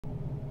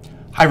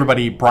Hi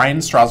everybody, Brian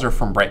Strouser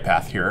from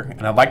Brightpath here,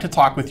 and I'd like to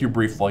talk with you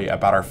briefly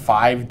about our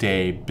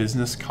 5-day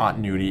Business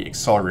Continuity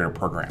Accelerator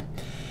program.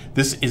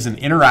 This is an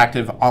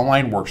interactive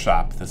online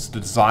workshop that's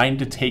designed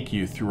to take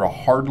you through a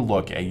hard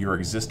look at your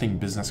existing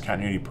business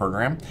continuity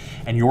program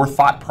and your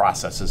thought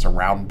processes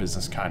around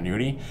business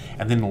continuity,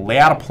 and then lay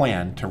out a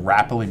plan to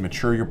rapidly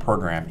mature your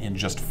program in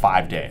just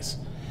 5 days.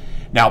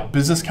 Now,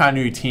 business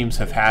continuity teams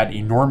have had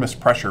enormous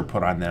pressure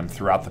put on them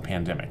throughout the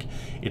pandemic.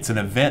 It's an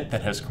event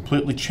that has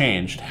completely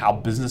changed how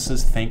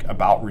businesses think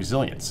about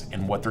resilience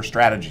and what their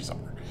strategies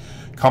are.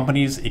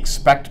 Companies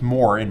expect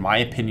more, in my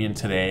opinion,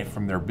 today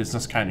from their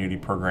business continuity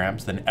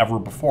programs than ever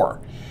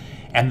before.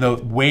 And the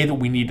way that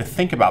we need to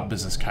think about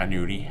business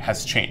continuity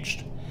has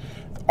changed.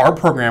 Our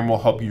program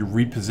will help you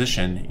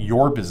reposition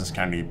your business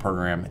continuity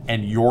program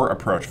and your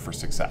approach for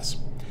success.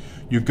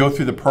 You go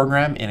through the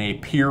program in a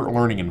peer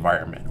learning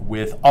environment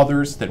with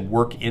others that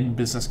work in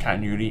business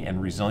continuity and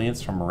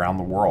resilience from around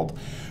the world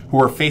who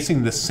are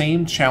facing the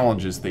same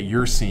challenges that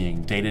you're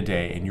seeing day to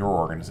day in your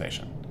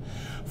organization.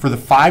 For the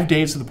 5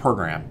 days of the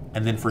program,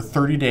 and then for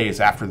 30 days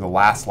after the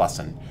last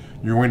lesson,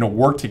 you're going to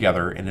work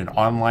together in an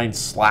online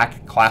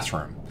Slack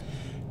classroom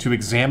to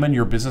examine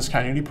your business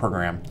continuity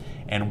program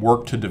and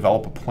work to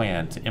develop a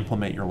plan to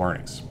implement your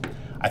learnings.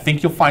 I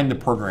think you'll find the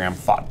program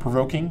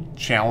thought-provoking,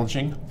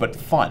 challenging, but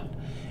fun.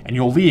 And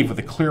you'll leave with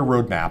a clear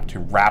roadmap to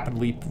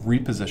rapidly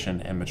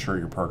reposition and mature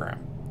your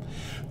program.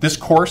 This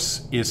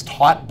course is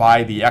taught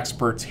by the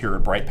experts here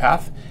at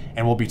Brightpath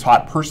and will be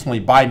taught personally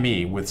by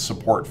me with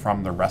support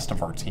from the rest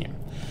of our team.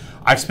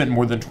 I've spent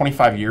more than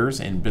 25 years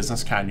in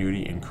business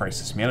continuity and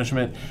crisis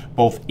management,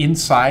 both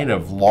inside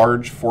of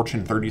large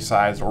Fortune 30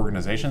 size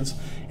organizations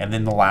and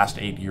then the last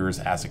 8 years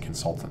as a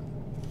consultant.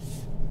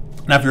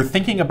 Now, if you're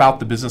thinking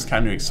about the Business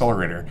Continuity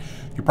Accelerator,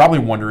 you're probably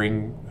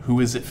wondering, who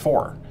is it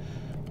for?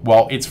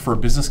 Well, it's for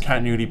business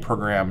continuity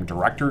program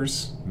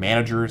directors,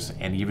 managers,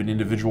 and even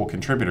individual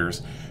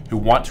contributors who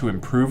want to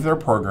improve their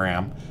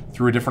program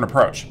through a different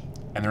approach,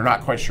 and they're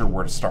not quite sure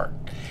where to start.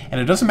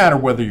 And it doesn't matter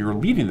whether you're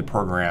leading the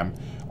program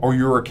or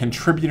you're a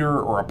contributor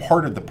or a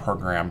part of the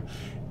program,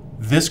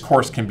 this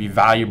course can be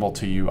valuable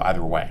to you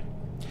either way.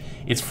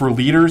 It's for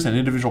leaders and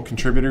individual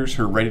contributors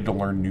who are ready to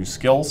learn new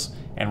skills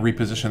and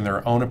reposition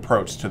their own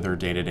approach to their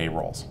day-to-day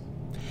roles.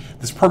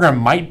 This program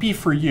might be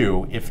for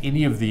you if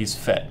any of these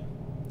fit.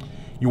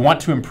 You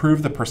want to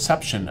improve the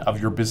perception of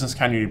your business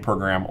continuity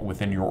program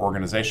within your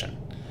organization.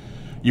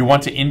 You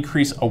want to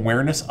increase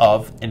awareness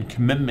of and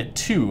commitment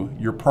to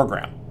your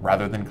program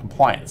rather than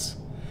compliance.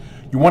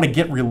 You want to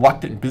get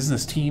reluctant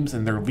business teams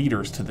and their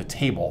leaders to the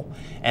table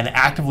and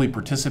actively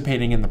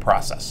participating in the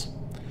process.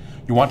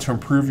 You want to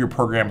improve your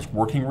program's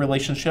working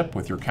relationship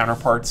with your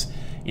counterparts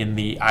in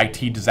the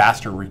IT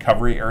disaster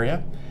recovery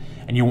area,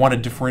 and you want to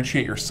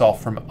differentiate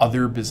yourself from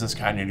other business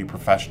continuity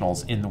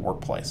professionals in the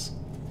workplace.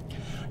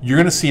 You're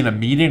going to see an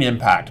immediate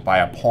impact by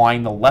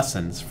applying the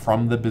lessons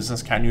from the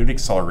Business Continuity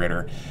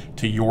Accelerator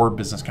to your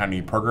business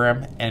continuity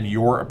program and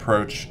your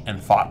approach and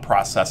thought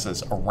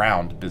processes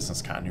around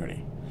business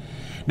continuity.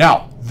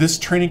 Now, this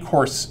training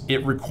course,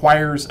 it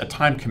requires a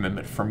time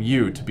commitment from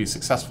you to be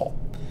successful.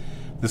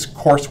 This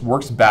course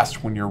works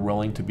best when you're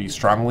willing to be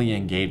strongly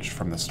engaged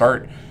from the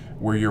start,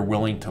 where you're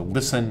willing to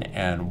listen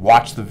and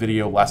watch the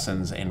video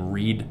lessons and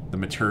read the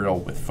material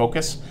with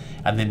focus,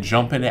 and then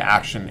jump into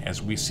action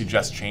as we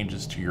suggest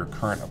changes to your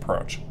current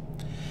approach.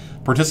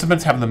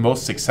 Participants have the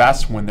most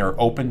success when they're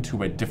open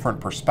to a different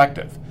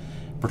perspective,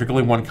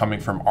 particularly one coming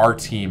from our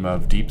team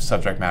of deep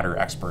subject matter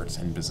experts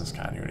in business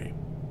continuity.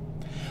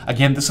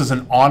 Again, this is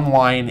an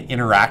online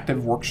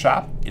interactive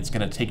workshop. It's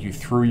going to take you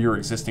through your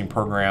existing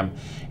program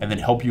and then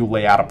help you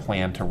lay out a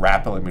plan to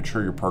rapidly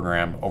mature your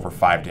program over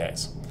 5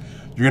 days.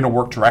 You're going to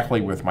work directly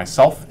with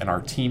myself and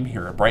our team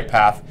here at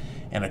Brightpath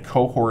and a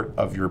cohort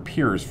of your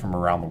peers from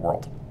around the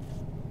world.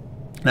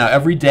 Now,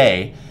 every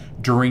day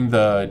during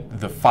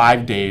the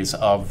 5 days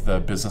of the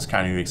Business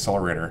Continuity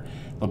Accelerator,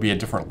 there'll be a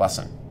different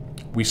lesson.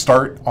 We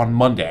start on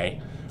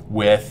Monday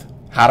with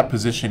how to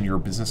position your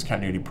business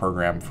continuity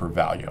program for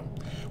value.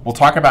 We'll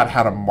talk about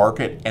how to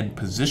market and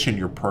position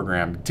your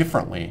program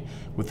differently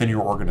within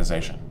your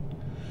organization.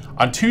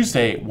 On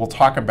Tuesday, we'll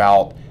talk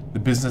about the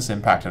business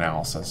impact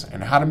analysis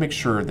and how to make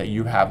sure that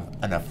you have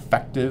an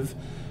effective,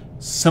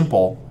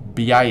 simple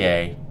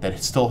BIA that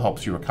still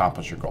helps you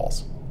accomplish your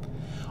goals.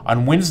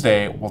 On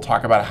Wednesday, we'll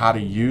talk about how to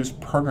use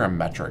program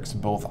metrics,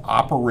 both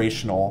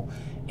operational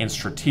and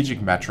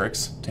strategic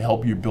metrics, to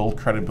help you build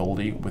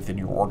credibility within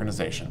your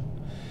organization.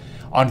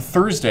 On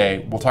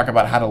Thursday, we'll talk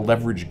about how to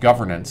leverage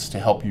governance to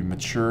help you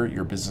mature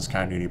your business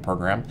continuity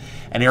program,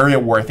 an area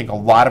where I think a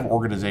lot of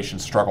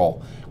organizations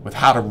struggle with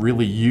how to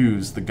really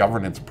use the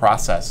governance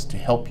process to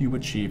help you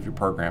achieve your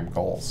program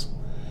goals.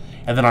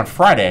 And then on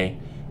Friday,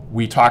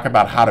 we talk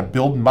about how to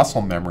build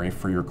muscle memory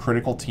for your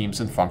critical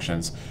teams and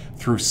functions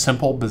through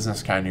simple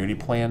business continuity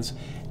plans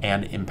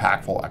and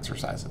impactful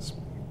exercises.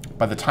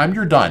 By the time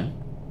you're done,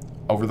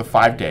 over the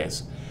 5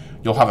 days,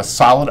 you'll have a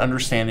solid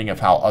understanding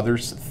of how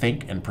others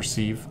think and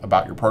perceive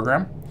about your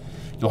program.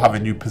 You'll have a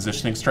new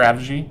positioning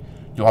strategy.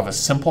 You'll have a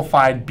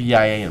simplified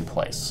BIA in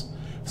place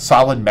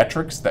solid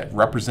metrics that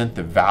represent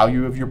the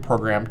value of your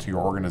program to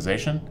your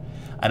organization,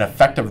 an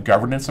effective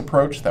governance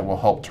approach that will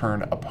help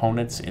turn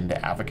opponents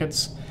into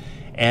advocates,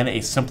 and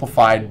a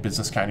simplified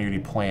business continuity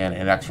plan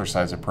and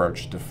exercise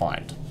approach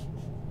defined.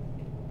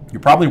 You're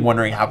probably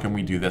wondering, how can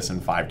we do this in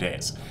 5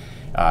 days?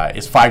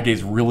 Is 5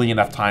 days really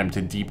enough time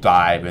to deep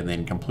dive and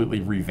then completely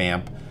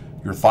revamp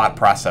your thought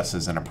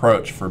processes and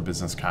approach for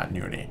business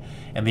continuity?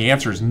 And the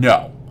answer is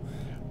no.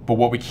 But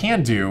what we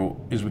can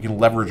do is we can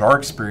leverage our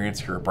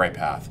experience here at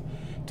BrightPath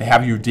to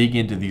have you dig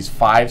into these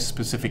 5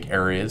 specific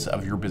areas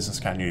of your business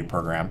continuity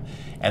program,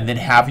 and then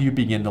have you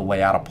begin to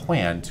lay out a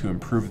plan to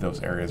improve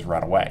those areas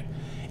right away.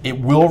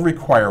 It will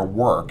require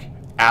work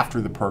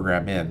after the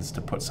program ends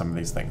to put some of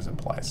these things in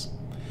place.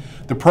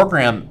 The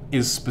program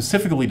is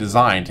specifically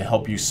designed to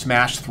help you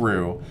smash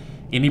through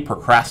any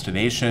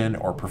procrastination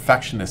or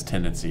perfectionist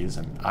tendencies,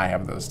 and I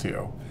have those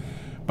too,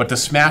 but to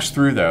smash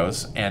through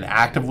those and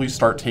actively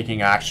start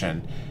taking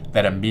action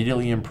that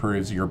immediately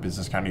improves your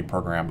business continuity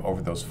program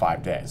over those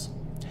 5 days.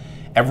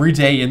 Every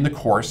day in the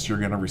course, you're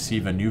going to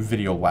receive a new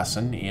video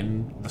lesson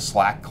in the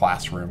Slack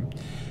classroom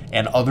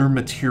and other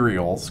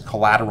materials,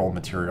 collateral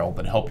material,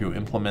 that help you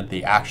implement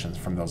the actions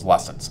from those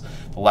lessons.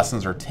 The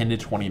lessons are 10 to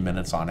 20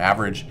 minutes on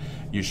average.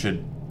 You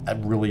should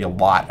really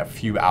allot a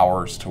few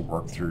hours to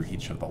work through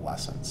each of the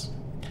lessons.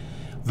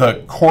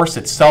 The course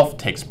itself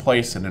takes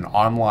place in an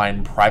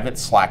online private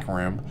Slack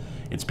room.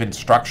 It's been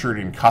structured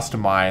and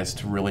customized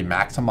to really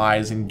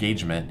maximize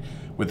engagement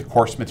with the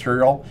course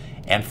material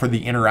and for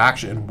the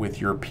interaction with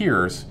your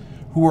peers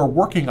who are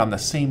working on the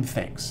same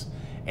things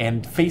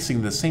and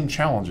facing the same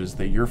challenges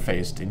that you're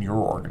faced in your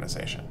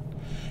organization.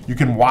 You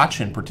can watch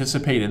and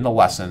participate in the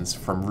lessons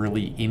from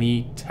really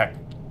any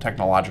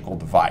technological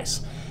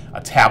device,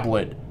 a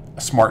tablet,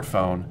 a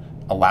smartphone,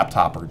 a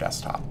laptop, or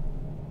desktop.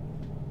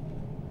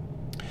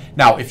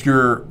 Now, if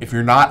you're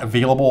not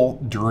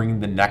available during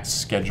the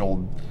next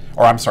scheduled,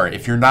 or I'm sorry,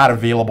 if you're not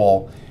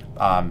available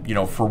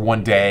for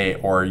one day,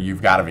 or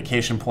you've got a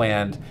vacation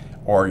planned,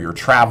 or you're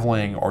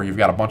traveling, or you've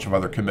got a bunch of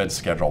other commits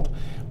scheduled,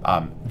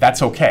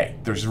 that's okay.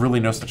 There's really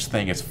no such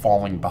thing as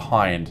falling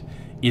behind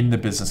in the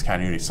Business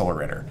Continuity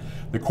Accelerator.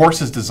 The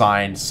course is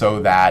designed so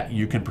that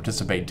you can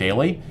participate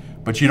daily,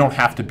 but you don't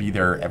have to be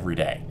there every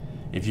day.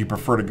 If you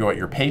prefer to go at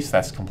your pace,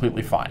 that's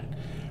completely fine.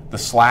 The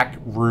Slack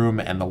room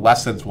and the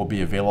lessons will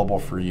be available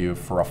for you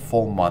for a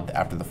full month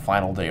after the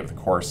final day of the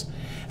course.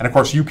 And of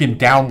course, you can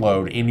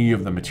download any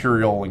of the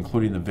material,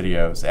 including the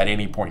videos, at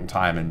any point in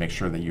time and make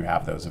sure that you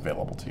have those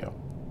available to you.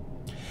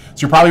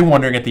 So you're probably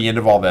wondering at the end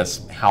of all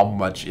this, how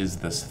much is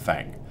this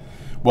thing?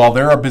 Well,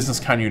 there are business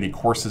continuity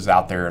courses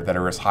out there that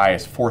are as high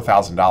as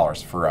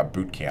 $4,000 for a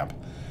boot camp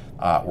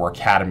or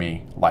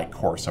academy-like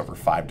course over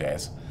 5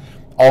 days,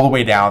 all the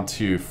way down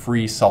to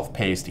free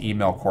self-paced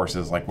email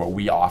courses like what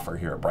we offer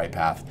here at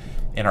BrightPath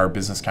in our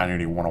Business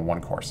Continuity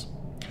 101 course.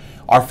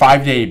 Our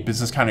 5-day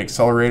Business Continuity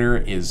Accelerator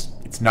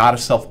it's not a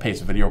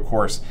self-paced video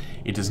course.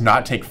 It does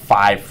not take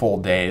 5 full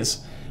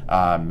days.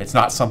 It's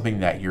not something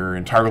that you're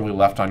entirely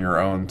left on your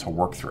own to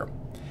work through.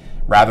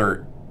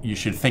 Rather, you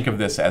should think of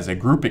this as a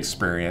group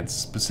experience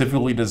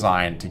specifically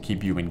designed to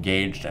keep you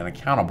engaged and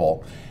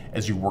accountable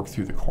as you work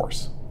through the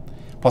course.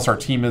 Plus, our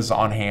team is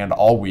on hand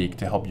all week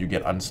to help you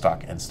get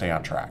unstuck and stay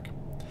on track.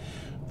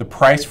 The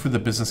price for the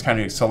Business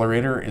Continuity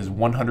Accelerator is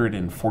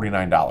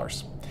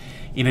 $149.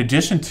 In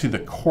addition to the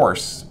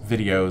course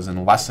videos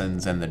and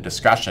lessons and the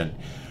discussion,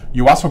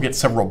 you also get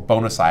several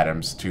bonus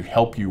items to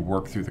help you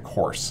work through the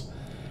course.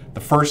 The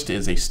first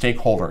is a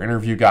stakeholder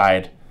interview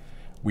guide.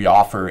 We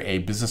offer a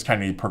business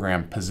continuity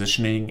program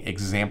positioning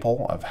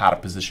example of how to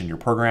position your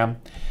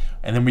program.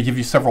 And then we give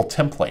you several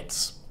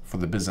templates for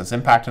the business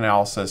impact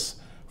analysis,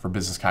 for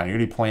business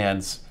continuity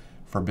plans,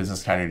 for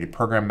business continuity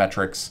program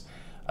metrics,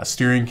 a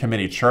steering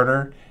committee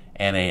charter,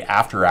 and a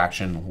after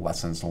action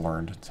lessons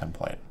learned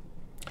template.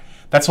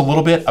 That's a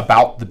little bit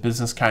about the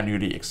Business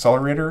Continuity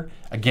Accelerator.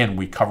 Again,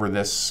 we cover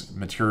this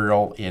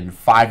material in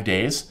 5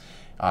 days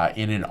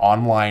in an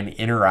online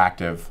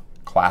interactive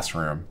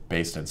classroom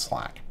based in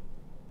Slack.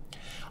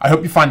 I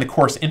hope you find the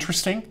course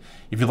interesting.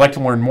 If you'd like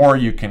to learn more,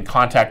 you can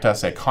contact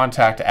us at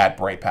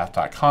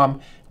contact@brightpath.com.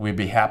 We'd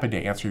be happy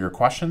to answer your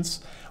questions.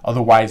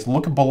 Otherwise,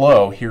 look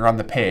below here on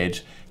the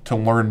page to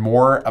learn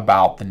more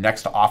about the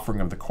next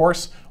offering of the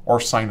course or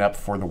sign up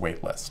for the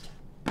wait list.